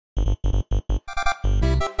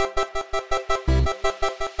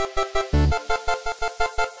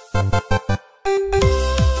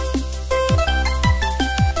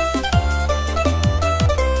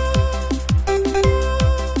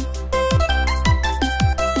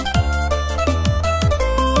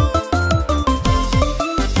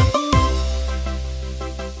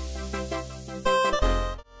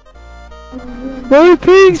My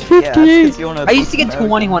ping's 58! Yeah, I used to get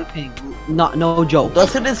 21 ping. No joke.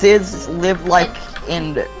 Doesn't this live like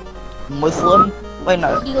in Muslim? Wait,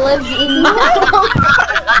 no. He lives in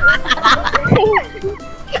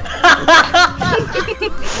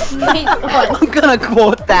I'm gonna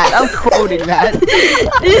quote that. I'm quoting that.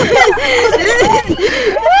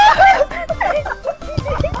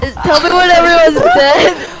 Tell me when everyone's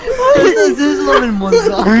dead. This is living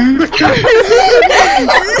Muslim.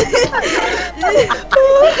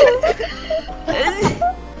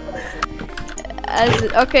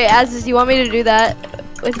 Okay, Aziz, you want me to do that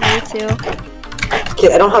with me too?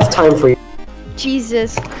 Okay, I don't have time for you.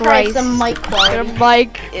 Jesus Christ. The mic quality. Your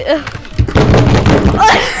mic.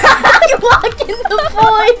 You walked in the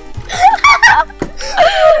void.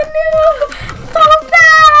 Oh no! So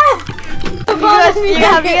bad!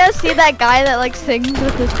 Have you guys seen that guy that like sings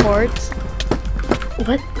with his chords?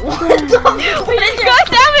 What? You guys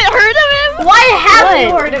haven't heard of him? Why haven't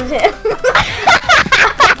you heard of him?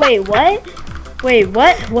 Wait, what? Wait,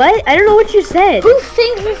 what? What? I don't know what you said. Who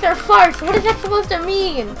sings with their farts? What is that supposed to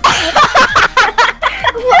mean?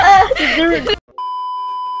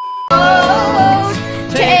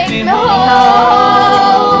 Take me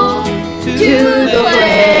home to the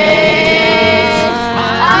place I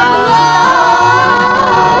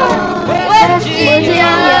belong. West Virginia.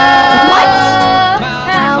 What?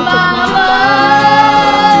 Mama,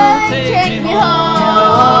 take me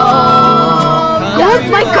home. Where's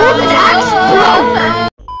my golden axe broke?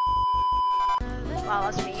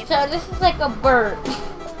 So this is like a bird.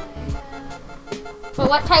 But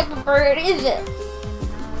what type of bird is it?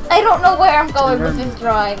 I don't know where I'm going with this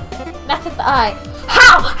drawing. That's its eye.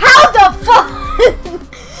 How the fuck?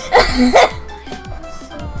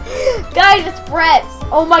 Guys, it's Brett's.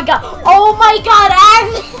 Oh my god. Oh my god,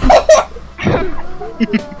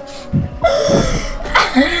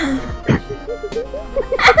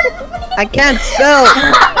 I can't spell.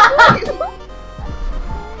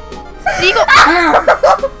 Seagull.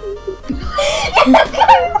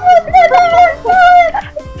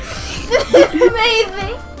 This is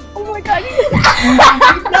amazing. Oh my god.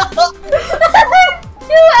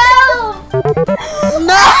 Two elves.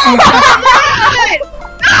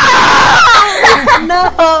 No!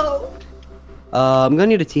 I'm gonna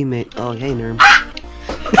need a teammate. Oh, hey, nerm. Oh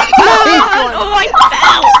my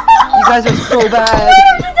god. You guys are so bad.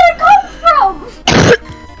 Where did that come from?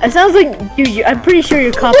 It sounds like I'm pretty sure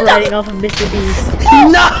you're copywriting off of Mr. Beast.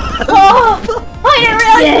 No! Oh, I didn't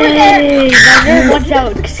realize you were there. Yay! Now nerm, watch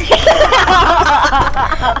out.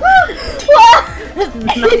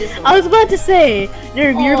 I was about to say,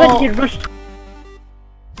 nerm, you're about to get rushed.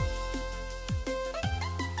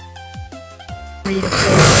 I'm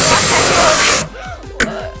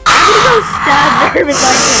gonna go stab nerm if I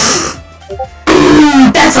can.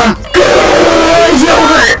 That's a good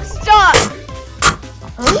yogurt! Stop.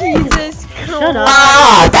 Jesus Shut up.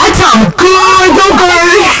 Ah, that's a good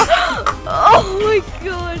yogurt! Oh my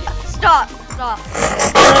god. Stop.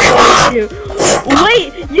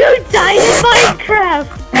 Wait, you died in Minecraft!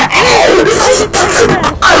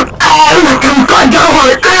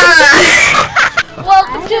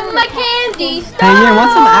 Welcome to my candy store. Hey, yeah,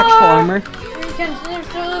 want some actual armor? You can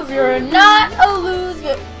prove you're not a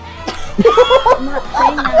loser. I'm not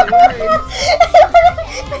saying that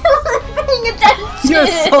I wasn't paying attention. You're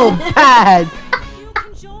so bad.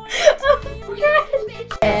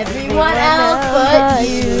 Everyone else but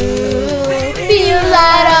you. You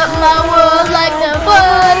light up my world like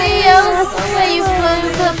nobody else. When you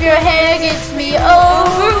flip your hair gets me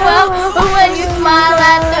overwhelmed. But when you smile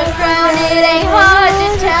at the ground, it ain't hard to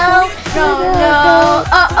tell. No,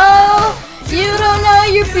 you don't know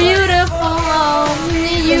you're beautiful.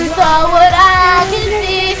 Only you saw what I can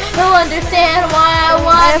see. Don't understand why I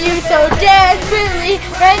want you so desperately.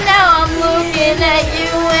 Right now I'm looking at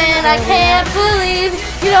you and I can't believe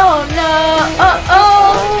you don't know.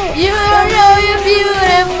 You don't know you're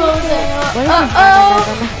beautiful.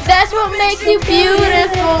 That's what makes you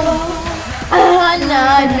beautiful. Na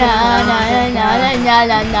na na na na na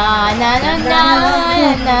na na na na.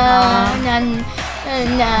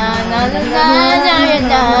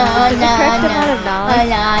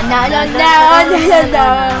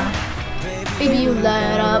 Baby, you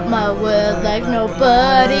light up my world like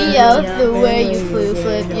nobody else. The way you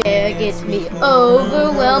flip, yeah, gets me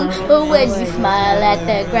overwhelmed. But when you smile at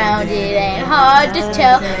the ground, it ain't hard to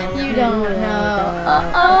tell. You don't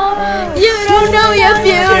know, you don't know you're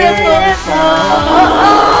beautiful.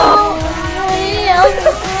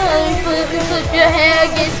 Your hair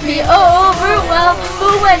gets me overwhelmed.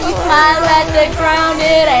 But when you smile at the ground,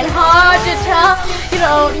 it ain't hard to tell. You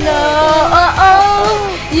don't know,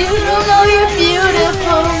 you don't know you're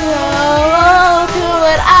beautiful. To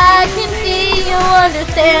what I can see, you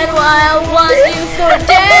understand why I want you so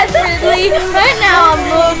desperately. Right now I'm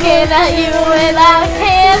looking at you and I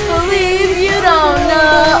can't believe you don't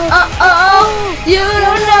know, you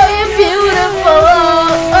don't know you're beautiful.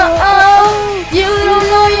 You don't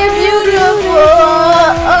know you're beautiful.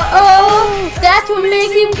 That's what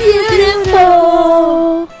makes you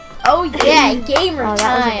beautiful. Oh yeah, gamer Oh,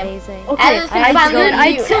 that was time. amazing. Okay, I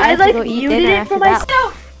I muted it for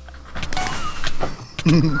myself.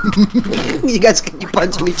 You guys keep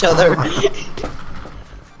punching each other.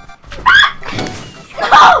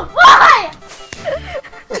 Oh, why?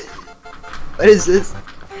 What is this?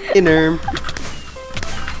 Hey, nerm.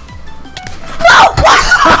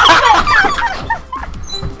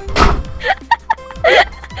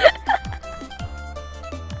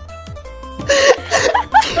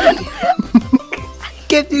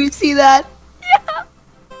 Kip, do you see that? Yeah.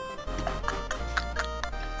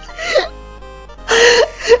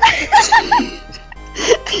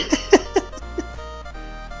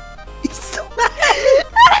 He's so mad.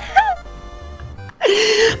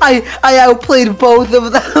 I outplayed both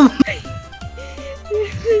of them.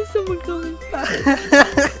 Someone coming.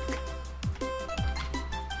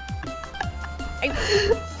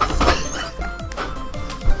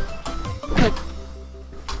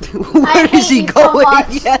 Where is he going?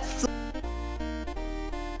 Yes.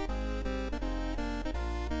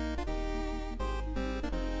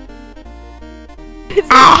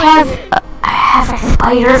 I have a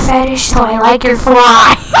spider fetish, so I like your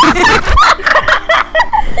fly.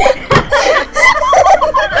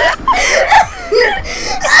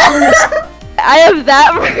 I have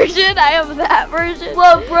that version. I have that version.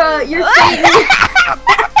 Whoa, bro, you're Satan.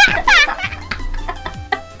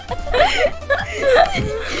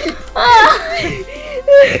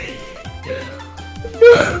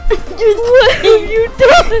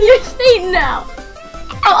 You're Satan now.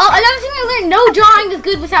 Oh, another thing I learned: no drawing is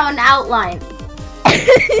good without an outline.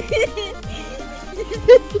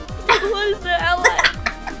 What is the outline?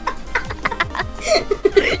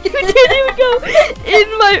 You didn't even go in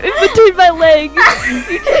between my legs.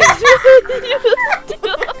 You just